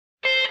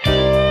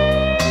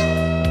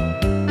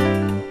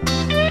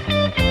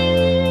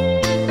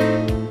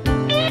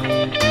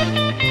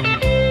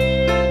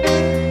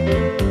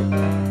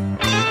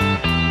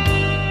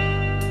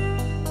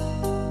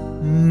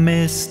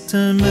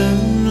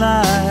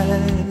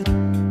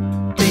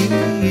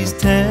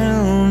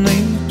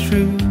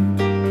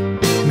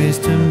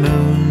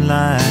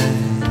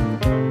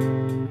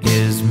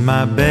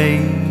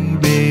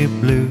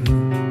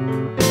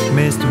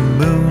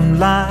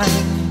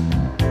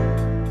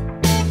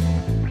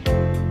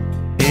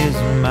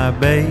my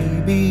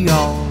baby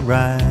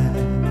alright?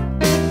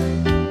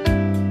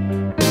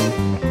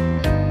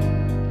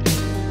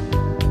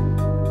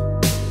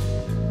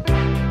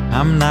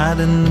 I'm not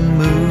in the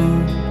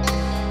mood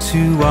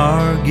to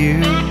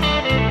argue.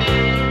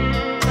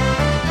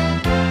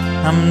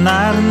 I'm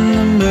not in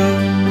the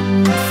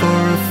mood for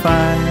a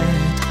fight.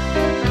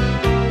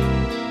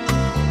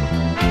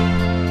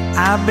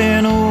 I've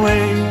been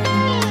away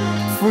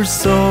for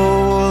so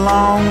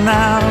long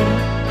now,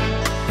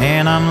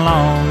 and I'm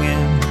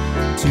longing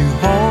to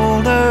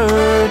hold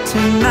her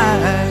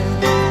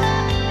tonight.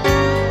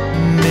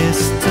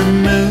 Mr.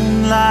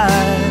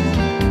 Moonlight,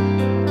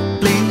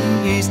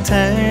 please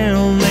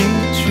tell me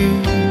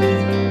true.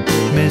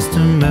 Mr.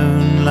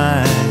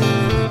 Moonlight,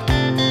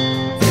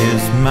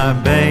 is my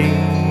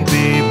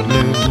baby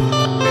blue?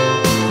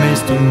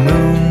 Mr.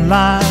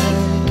 Moonlight,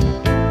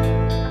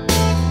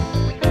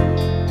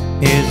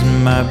 is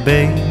my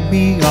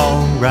baby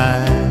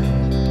alright?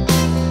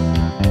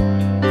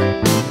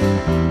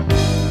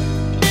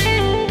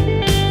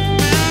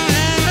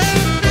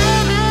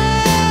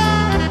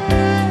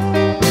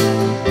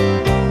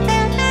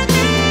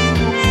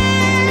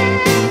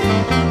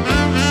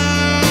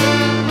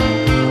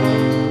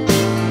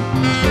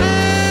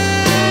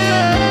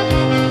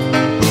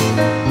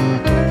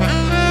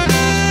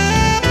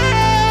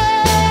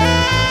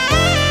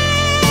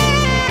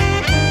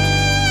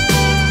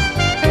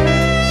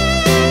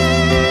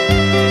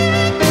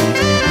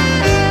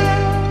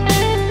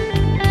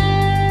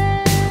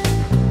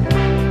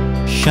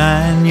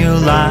 Shine your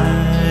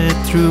light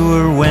through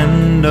her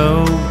window,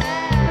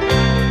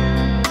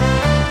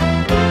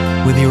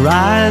 with your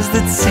eyes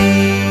that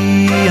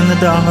see in the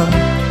dark.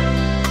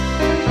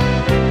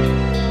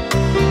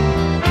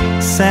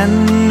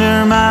 Send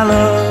her my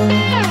love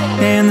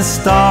and the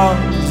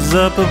stars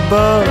up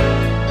above.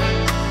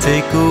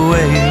 Take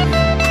away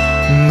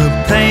the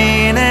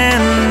pain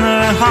in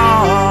her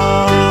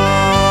heart.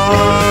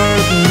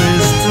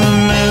 Mr.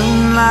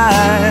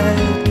 Moonlight,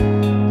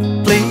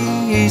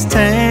 please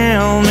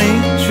tell me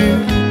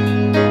true.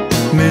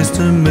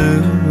 Mr.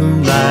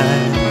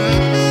 Moonlight,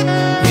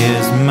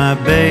 is my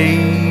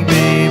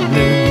baby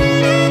blue?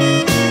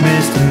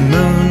 Mr.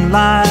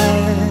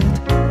 Moonlight,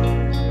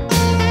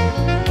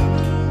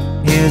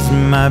 is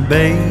my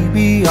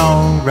baby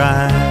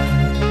alright?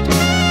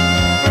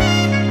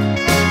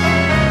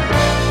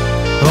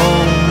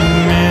 Oh,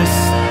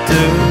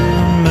 Mr.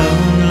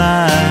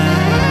 Moonlight,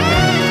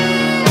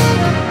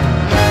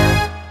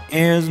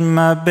 is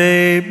my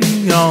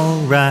baby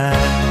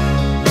alright?